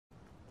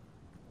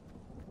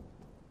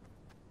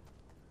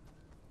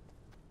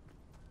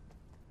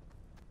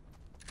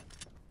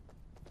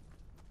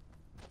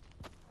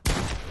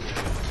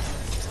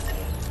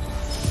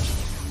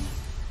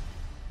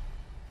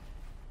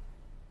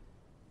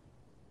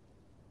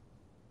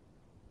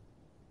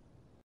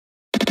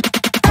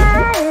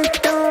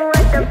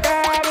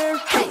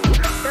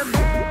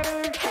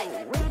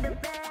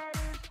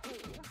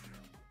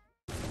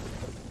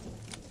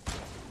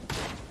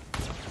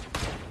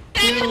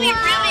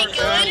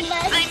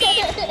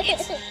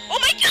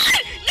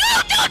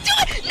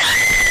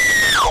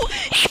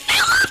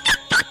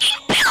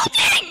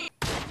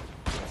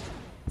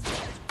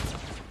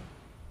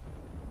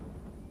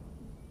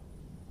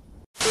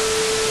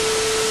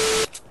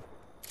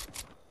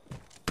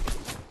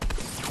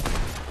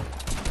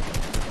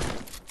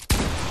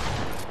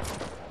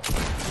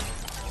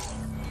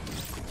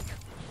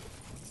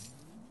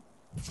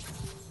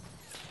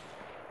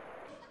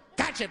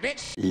Gotcha,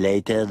 bitch!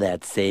 Later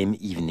that same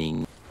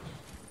evening.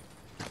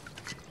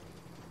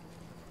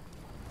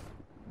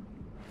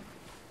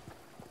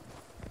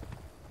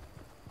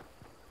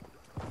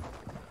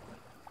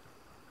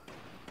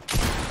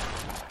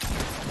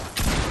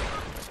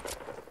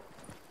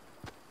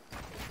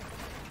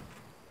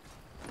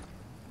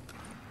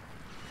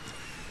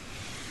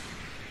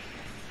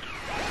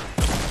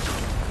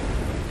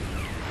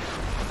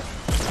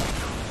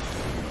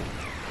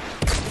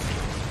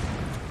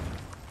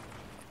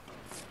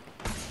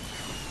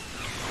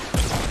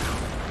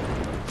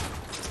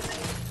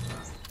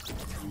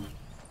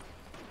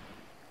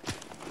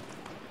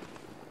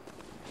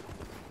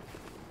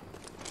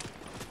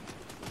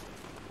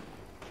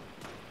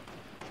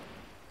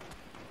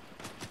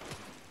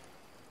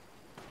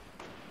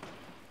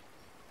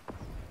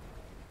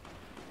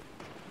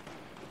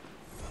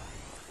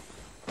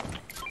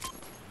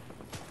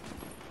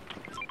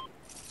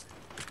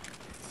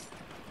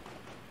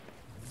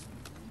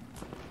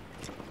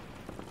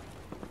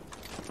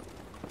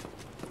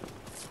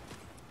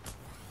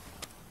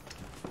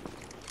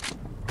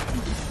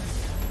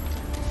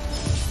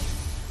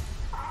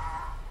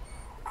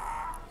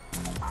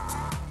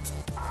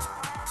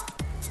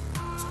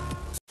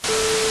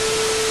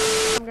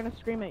 I'm gonna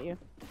scream at you.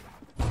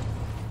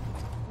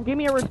 Give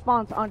me a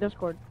response on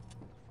Discord.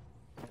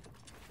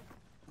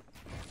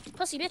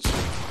 Pussy bitch.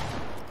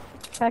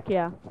 Heck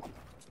yeah.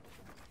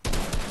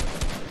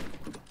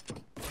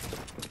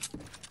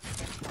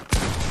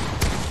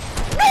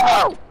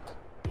 No!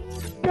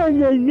 No.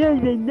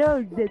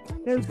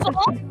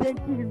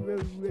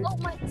 Oh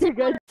my You're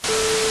good.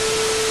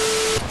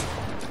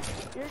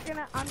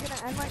 I'm gonna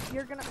end my,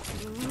 you're gonna.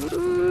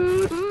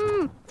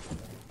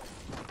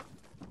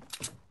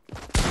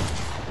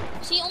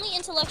 See, only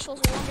intellectuals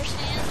will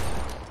understand.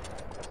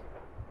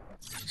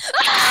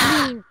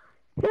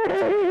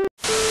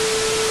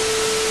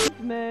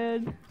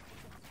 Man.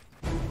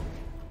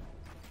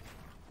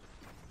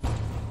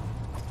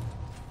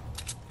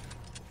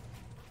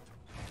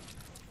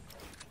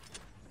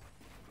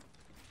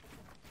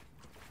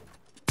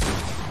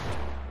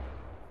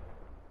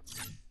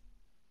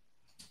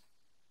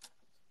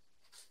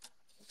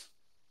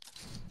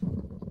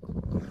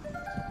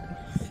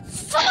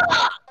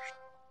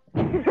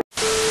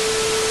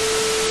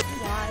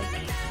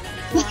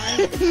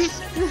 Why?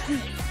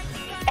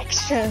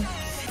 Extra.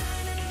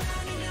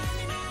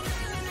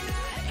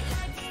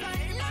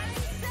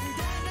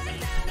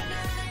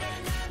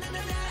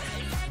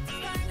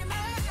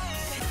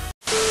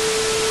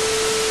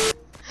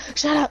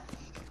 Shut up.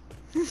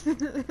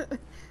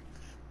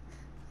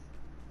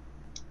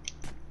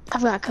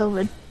 I've got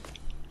COVID.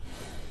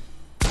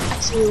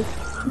 That's you.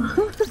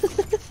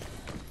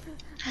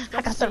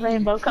 I got the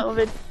rainbow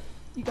COVID.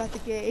 You got the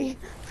gay.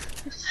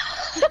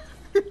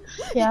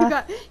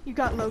 Yeah. You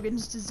got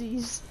Logan's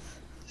disease.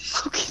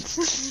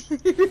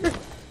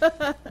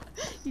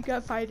 You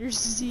got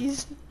fighter's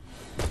disease.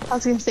 I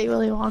was gonna say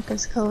Willy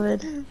Wonka's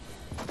COVID.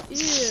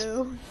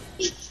 Ew.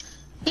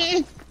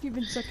 You've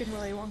been sucking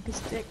Willy Wonka's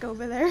dick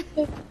over there.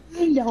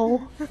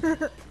 No.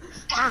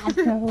 God,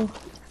 no.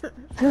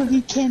 I don't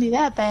eat candy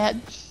that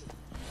bad.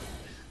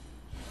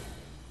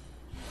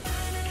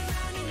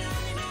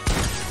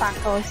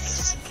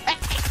 Sparkles.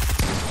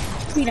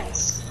 Be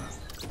nice.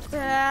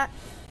 Ah.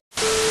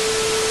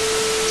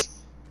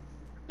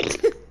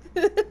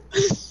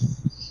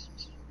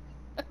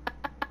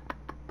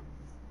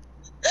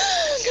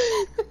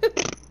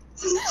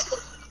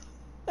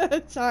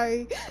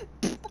 Sorry.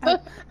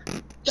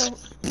 Don't.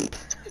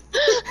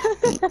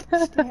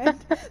 Stand.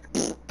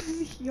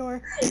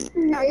 Your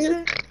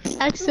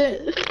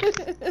Exit.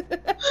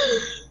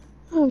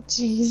 Oh,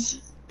 jeez.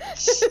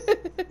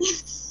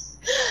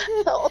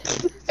 Oh,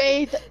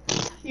 Faith,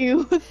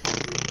 you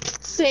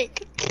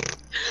sick.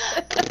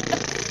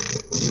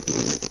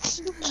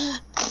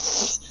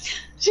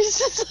 She's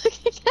just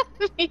looking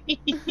at me.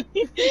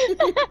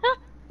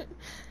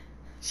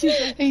 She's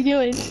like, "How you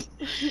doing?"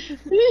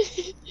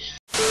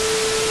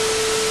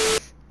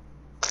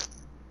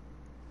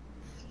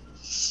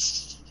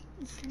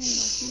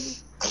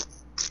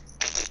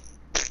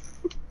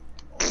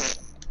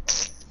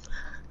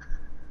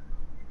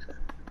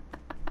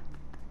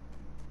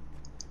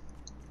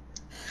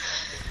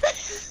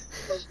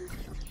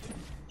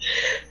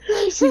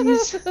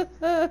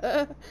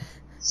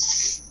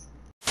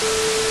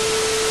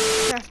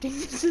 Crafting,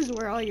 this is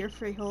where all your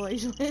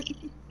frijoles went.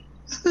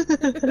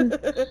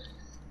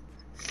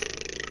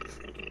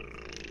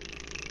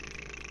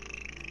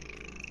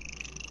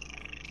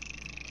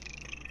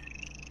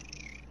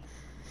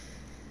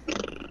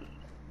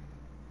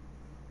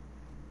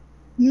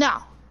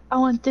 No, I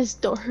want this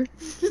door.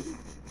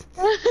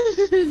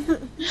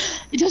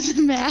 It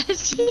doesn't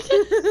match.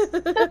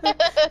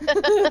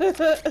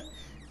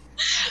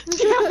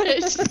 Damn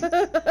it!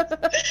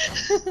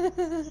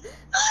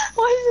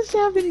 Why does this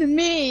happen to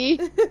me?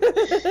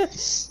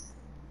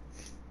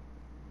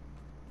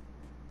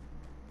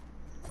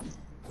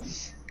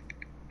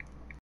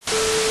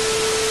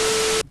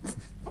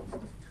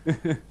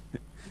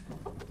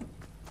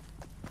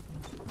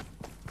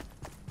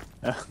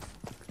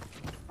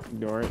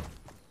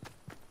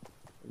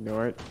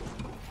 Ignore it.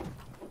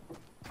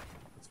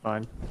 It's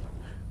fine.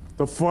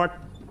 The fuck?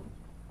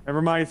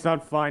 Never mind, it's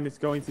not fine. It's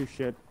going through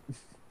shit.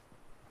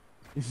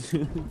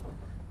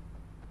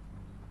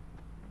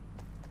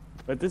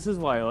 But this is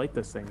why I like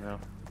this thing, though.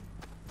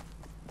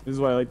 This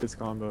is why I like this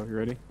combo. You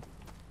ready?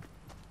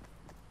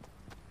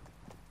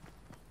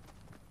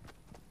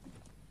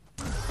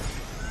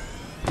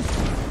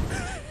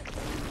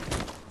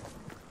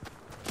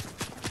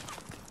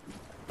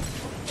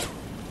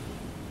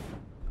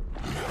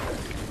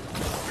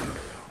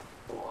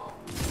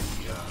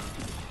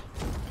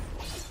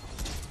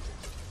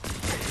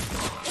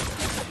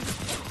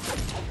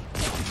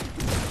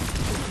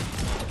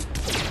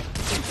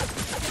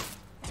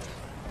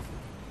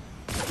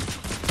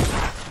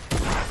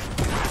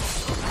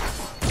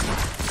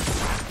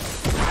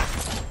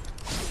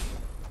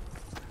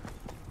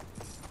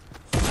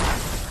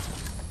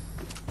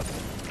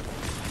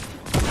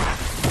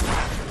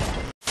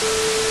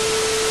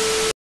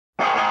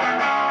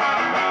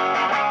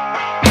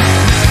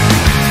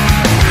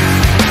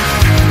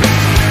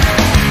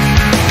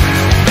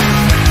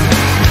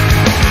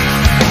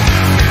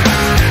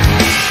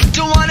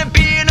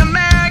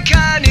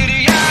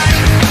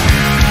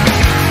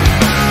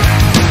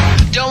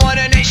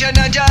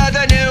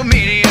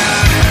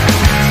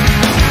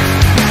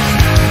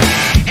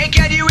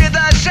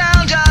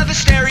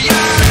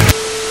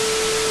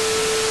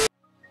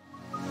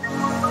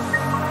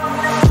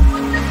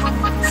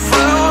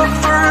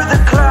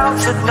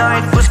 At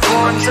night was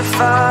born to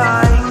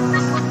fight.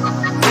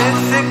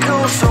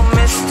 Mythical, so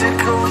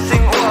mystical,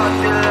 think what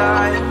they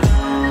like.